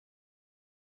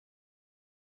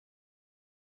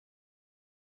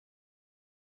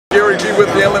Gary G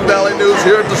with the Inland Valley News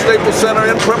here at the Staples Center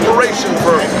in preparation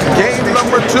for game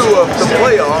number 2 of the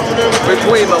playoffs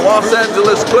between the Los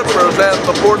Angeles Clippers and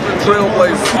the Portland Trail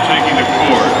Blazers. Taking the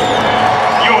court,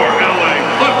 your LA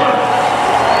Clippers.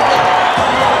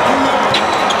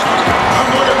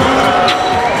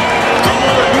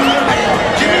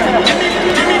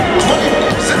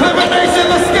 Clipper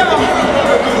Nation, let's go.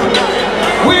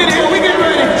 We're in here, we get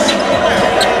ready.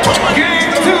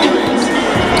 Game 2.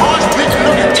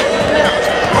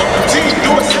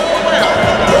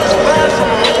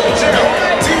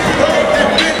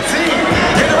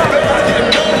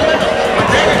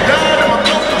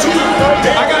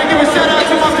 I gotta give a shout out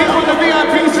to my people in the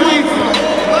VIP suites.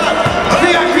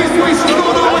 VIP suites, what's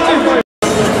going on with you?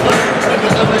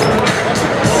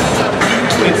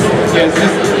 Yes,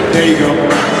 there you go.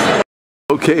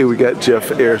 Okay, we got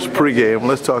Jeff Ayres pregame.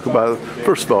 Let's talk about,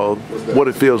 first of all, what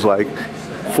it feels like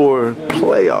for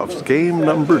playoffs, game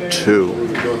number 2.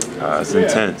 It's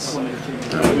intense.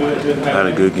 Had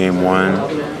a good game 1.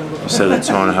 We set the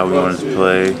tone of how we wanted to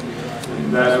play.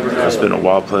 It's been a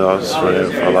wild playoffs for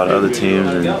a lot of other teams,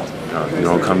 and you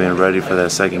don't come in ready for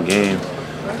that second game,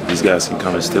 these guys can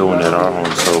come and steal one at our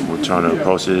home. So we're trying to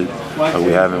approach it like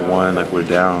we haven't won, like we're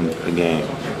down a game.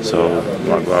 So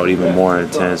we'll go out even more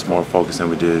intense, more focused than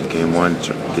we did game 1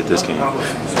 to get this game.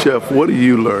 Jeff, what are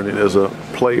you learning as a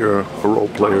player, a role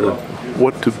player?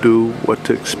 What to do, what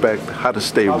to expect, how to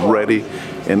stay ready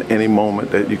in any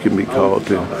moment that you can be called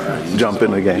to jump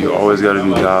in the game? You always got to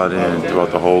be dialed in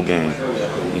throughout the whole game.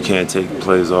 You can't take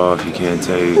plays off. You can't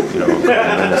take a couple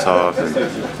minutes off and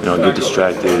get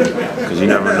distracted, because you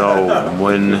never know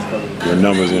when your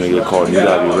number's gonna get called. You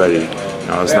gotta be ready.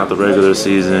 It's not the regular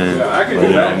season,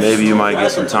 but maybe you might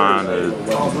get some time to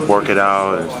work it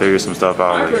out and figure some stuff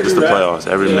out. Like, it's the playoffs.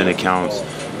 Every minute counts.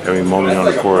 Every moment on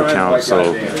the court counts.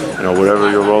 So,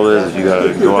 whatever your role is, if you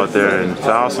gotta go out there and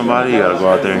foul somebody, you gotta go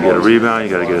out there and get a rebound,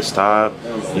 you gotta get a stop,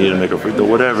 you need to make a free throw,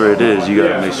 whatever it is, you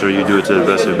gotta make sure you do it to the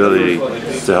best of your ability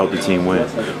to help the team win.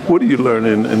 What are you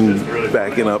learning in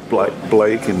backing up like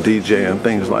Blake and DJ and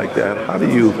things like that? How do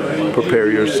you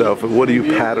prepare yourself, and what do you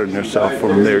pattern yourself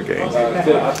from their game?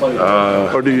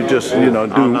 Or do you just, do you?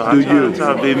 I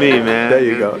try to be me, man. There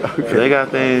you go. Okay. They got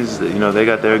things, they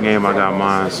got their game, I got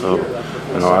mine, so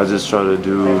I just try to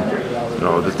do,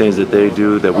 the things that they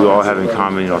do that we all have in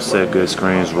common. Set good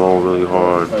screens, roll really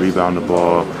hard, rebound the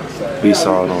ball, be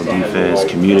solid on defense,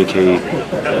 communicate,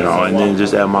 and then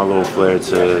just add my little flair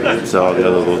to all the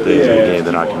other little things in the game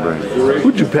that I can bring.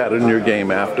 Who'd you pattern your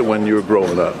game after when you were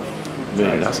growing up?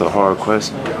 Man, that's a hard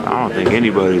question. I don't think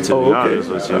anybody, to be honest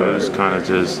with you. It's kind of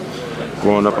just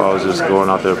growing up, I was just going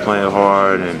out there playing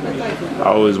hard, and I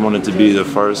always wanted to be the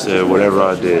first at whatever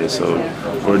I did. So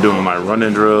we're doing my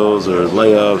running drills or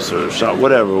layups or shot,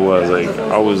 whatever it was. Like,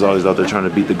 I was always out there trying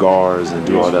to beat the guards and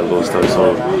do all that little stuff.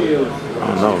 So I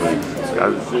don't know,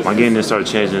 man. My game didn't start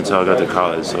changing until I got to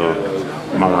college. So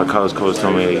my college coach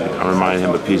told me I reminded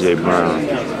him of P.J. Brown.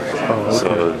 Oh, okay.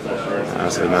 So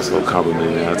that's a nice little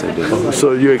compliment, man. I'll take that.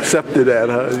 So you accepted that,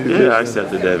 huh? Yeah, I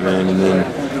accepted that, man. And then,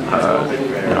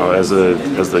 as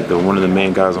one of the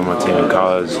main guys on my team in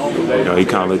college,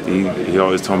 he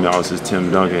always told me I was his Tim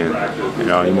Duncan.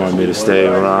 He wanted me to stay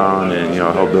around and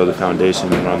help build a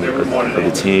foundation around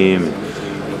the team.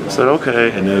 I said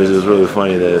okay, and it was just really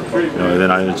funny that then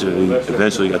I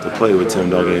eventually got to play with Tim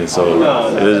Duncan. So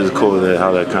it was just cool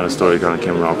how that kind of story kind of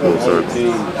came around full circle.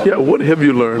 Yeah, what have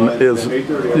you learned as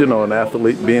an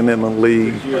athlete, being in the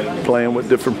league, playing with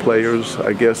different players?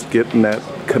 I guess getting that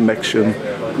connection.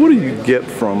 What do you get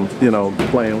from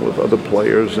playing with other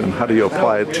players, and how do you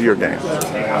apply it to your game?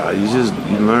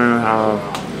 You learn how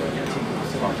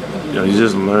you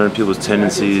just learn people's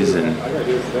tendencies and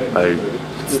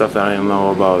stuff that I didn't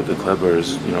know about the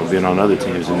Clippers, being on other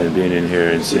teams and then being in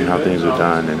here and seeing how things are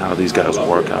done and how these guys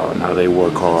work out and how they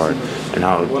work hard and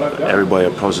how everybody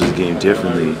approaches the game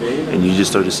differently. And you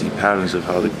just start to see patterns of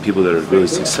how the people that are really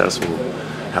successful,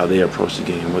 how they approach the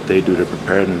game, what they do to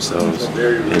prepare themselves.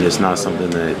 And it's not something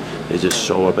that they just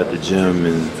show up at the gym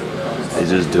and they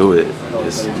just do it.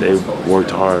 They've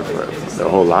worked hard for their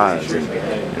whole lives. And,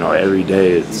 every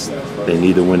day they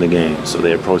need to win the game, so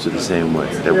they approach it the same way.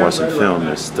 They're watching film,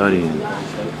 they're studying,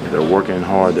 they're working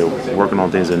hard, they're working on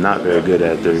things they're not very good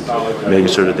at, they're making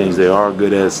sure the things they are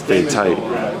good at stay tight.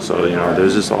 So,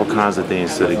 there's just all kinds of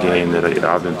things to the game that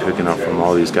I've been picking up from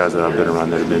all these guys that I've been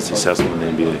around that have been successful in the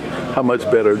NBA. How much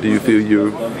better do you feel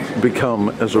you've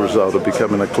become as a result of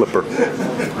becoming a Clipper?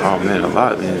 Oh man, a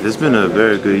lot, man. It's been a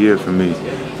very good year for me.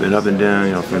 Been up and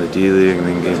down, from the D League and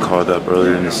then getting called up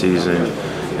earlier in the season.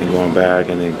 and going back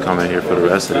and then coming here for the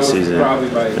rest of the season,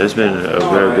 it's been a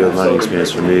very good learning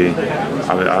experience for me.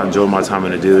 I enjoyed my time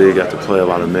in the D-League, got to play a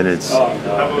lot of minutes,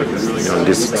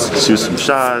 just shoot some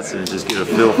shots and just get a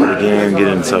feel for the game, get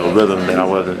into a rhythm that I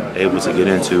wasn't able to get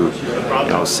into,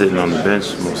 sitting on the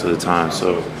bench most of the time.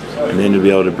 So, and then to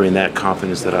be able to bring that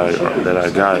confidence that I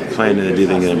got playing in the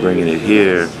D-League and bringing it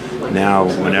here, now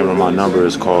whenever my number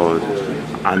is called,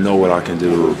 I know what I can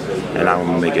do, and I'm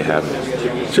going to make it happen.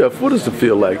 Jeff, what does it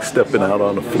feel like stepping out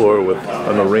on the floor with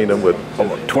an arena with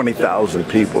almost 20,000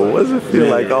 people? What does it feel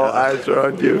like all eyes are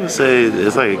on you? Say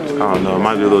it's like, I don't know, it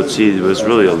might be a little cheesy, but it's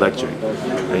really electric.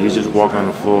 And you just walk on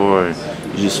the floor and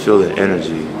you just feel the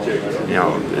energy.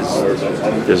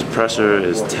 There's pressure,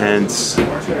 it's tense,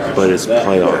 but it's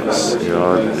playoffs.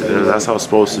 That's how it's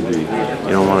supposed to be. You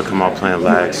don't want to come out playing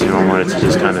lax. You don't want it to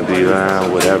just kind of be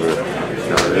whatever.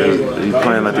 You're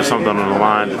playing like there's something on the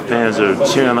line. The fans are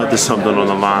cheering like there's something on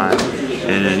the line.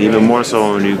 And even more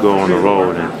so when you go on the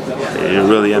road and you're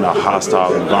really in a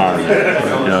hostile environment.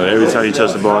 Every time you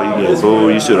touch the ball, you get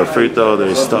booed. You shoot a free throw,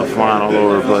 there's stuff flying all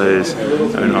over the place.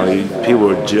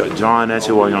 People are jawing at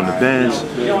you while you're on the bench.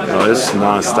 It's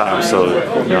nonstop. So,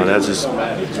 that's just,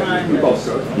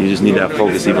 you just need that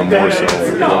focus even more so.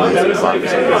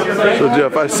 So,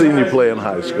 Jeff, I've seen you play in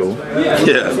high school.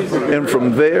 Yeah. And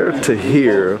from there to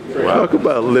here, talk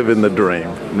about living the dream.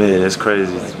 Man, it's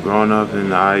crazy. Growing up in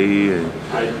the IE, and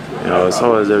it's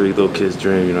always every little kid's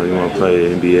dream. You want to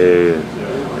play the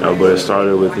NBA, but it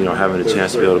started with having a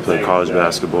chance to be able to play college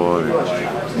basketball,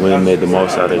 and we made the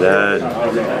most out of that.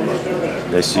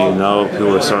 Next thing you know,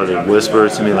 people started to whisper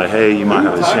to me like, "Hey, you might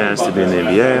have a chance to be in the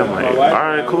NBA." I'm like, "All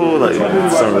right, cool." Like,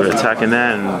 started attacking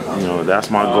that, and that's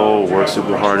my goal. Work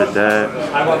super hard at that.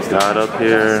 Got up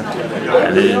here,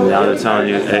 and then now they're telling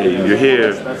you, "Hey, you're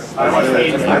here.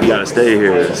 You gotta stay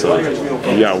here." So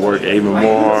you gotta work even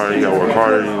more hard. You gotta work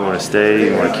harder. You want to stay.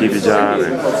 You want to keep your job.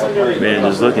 And man,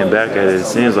 just looking back at it, it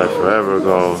seems like forever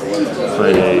ago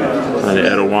playing the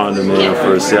Etowanda, man,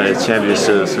 for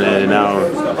championships, man. And now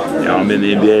I'm in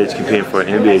the NBA competing for an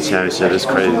NBA championship. It's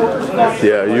crazy.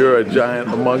 Yeah, you're a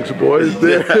giant amongst boys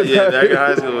there. Yeah, back in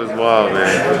high school was wild,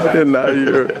 man. And now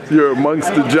you're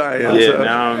amongst the giants. Yeah,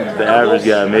 now I'm the average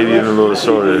guy, maybe even a little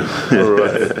shorter.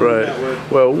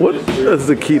 Right. Well, what is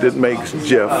the key that makes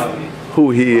Jeff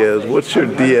who he is? What's your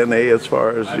DNA as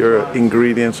far as your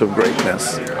ingredients of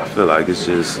greatness? I feel like it's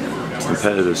just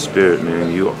competitive spirit,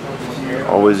 man. You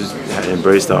always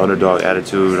embrace the underdog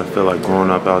attitude. I feel like growing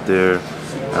up out there,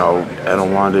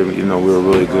 Etowanda, we were a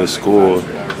really good school.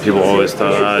 People always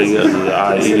thought, you guys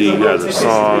are the IE, you guys are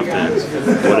soft,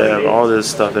 and whatever. All this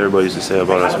stuff everybody used to say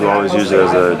about us, we always use it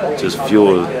as just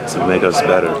fuel to make us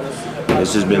better.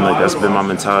 It's just been like, that's been my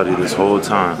mentality this whole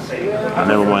time. I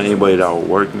never want anybody to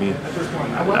outwork me.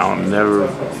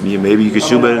 Maybe you can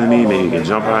shoot better than me, maybe you can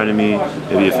jump higher than me,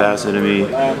 maybe you're faster than me,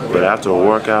 but after a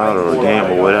workout or a game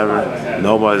or whatever,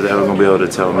 nobody's ever going to be able to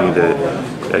tell me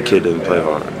that kid doesn't play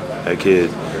hard. That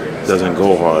kid doesn't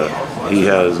go hard. He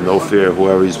has no fear of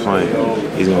whoever he's playing.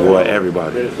 He's going to go at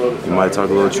everybody. He might talk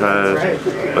a little trash,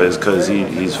 but it's because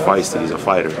he's feisty, he's a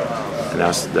fighter. And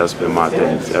that's been my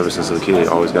thing. Ever since a kid,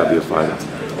 always got to be a fighter.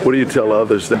 What do you tell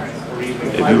others then?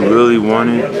 If you really want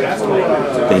it,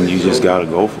 then you just got to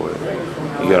go for it.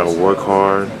 You got to work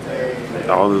hard.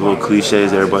 All the little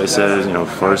cliches everybody says,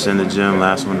 first in the gym,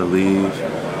 last one to leave.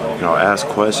 Ask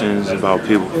questions about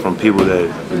from people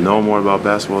that know more about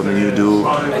basketball than you do,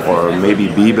 or maybe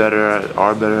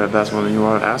are better at basketball than you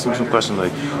are. Ask them some questions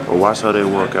or watch how they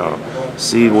work out.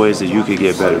 See ways that you could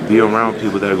get better. Be around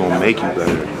people that are going to make you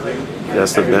better.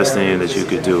 That's the best thing that you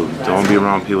could do. Don't be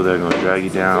around people that are going to drag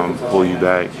you down, pull you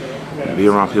back. Be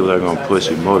around people that are going to push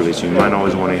you, motivate you. You might not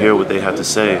always want to hear what they have to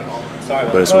say,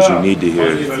 but it's what you need to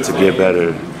hear to get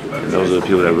better. And those are the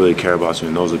people that really care about you,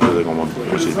 and those are the people that are going to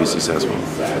want you to be successful.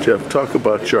 Jeff, talk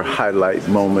about your highlight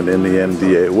moment in the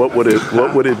NBA. What would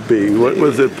it be? What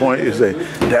was the point you say,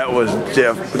 that was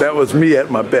Jeff, that was me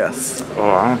at my best?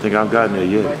 Oh, I don't think I've gotten there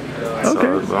yet.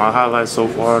 Okay. So my highlights so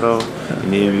far, though, in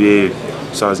the NBA,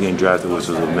 so I was getting drafted, which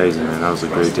was amazing, man. That was a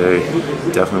great day.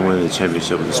 Definitely winning the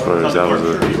championship with the Spurs. That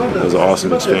was an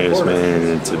awesome experience, man.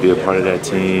 And to be a part of that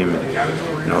team,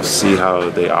 and, see how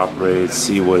they operate,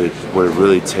 see what it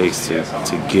really takes to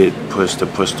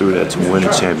push through that, to win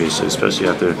a championship, especially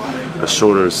after a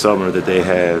shorter summer that they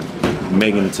had,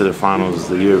 making it to the finals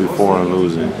the year before and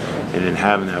losing, and then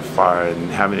having that fire and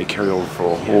having it carry over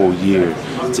for a whole year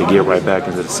to get right back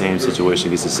into the same situation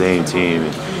against the same team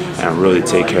and really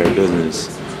take care of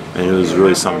business. And it was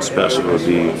really something special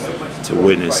to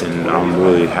witness, and I'm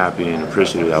really happy and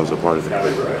appreciative that I was a part of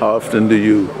it. How often do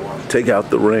you take out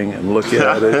the ring and look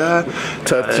at it,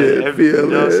 touch it,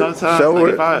 feel it, sometimes show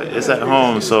it? it's at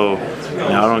home, so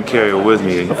I don't carry it with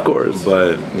me. Of course.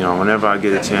 But whenever I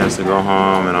get a chance to go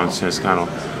home and I'm just kind of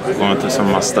going through some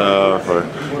of my stuff, or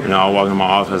I walk in my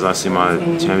office, I see my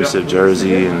championship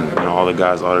jersey and all the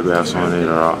guys' autographs on it,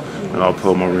 or I'll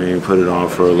pull my ring, put it on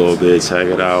for a little bit, tag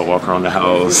it out, walk around the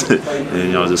house,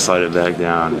 and just slide it back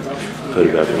down and put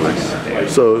it back in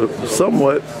place. So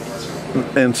somewhat,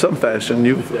 in some fashion,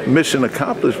 you've mission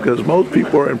accomplished, because most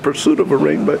people are in pursuit of a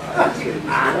ring, but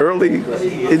early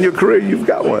in your career, you've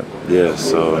got one. Yeah,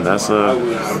 so that's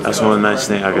one of the nice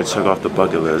things I could check off the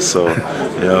bucket list. So,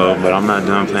 but I'm not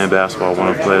done playing basketball. I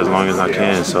want to play as long as I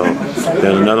can. So,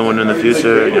 there's another one in the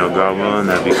future. God willing,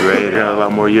 that'd be great. I got a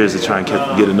lot more years to try and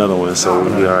get another one, so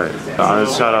we'll be all right.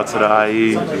 Shout out to the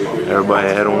IE, everybody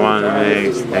at Head One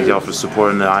today. Thank y'all for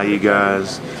supporting the IE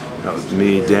guys.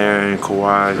 Me, Darren,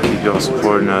 Kawhi, keep y'all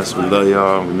supporting us. We love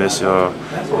y'all. We miss y'all.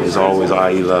 There's always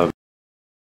IE love.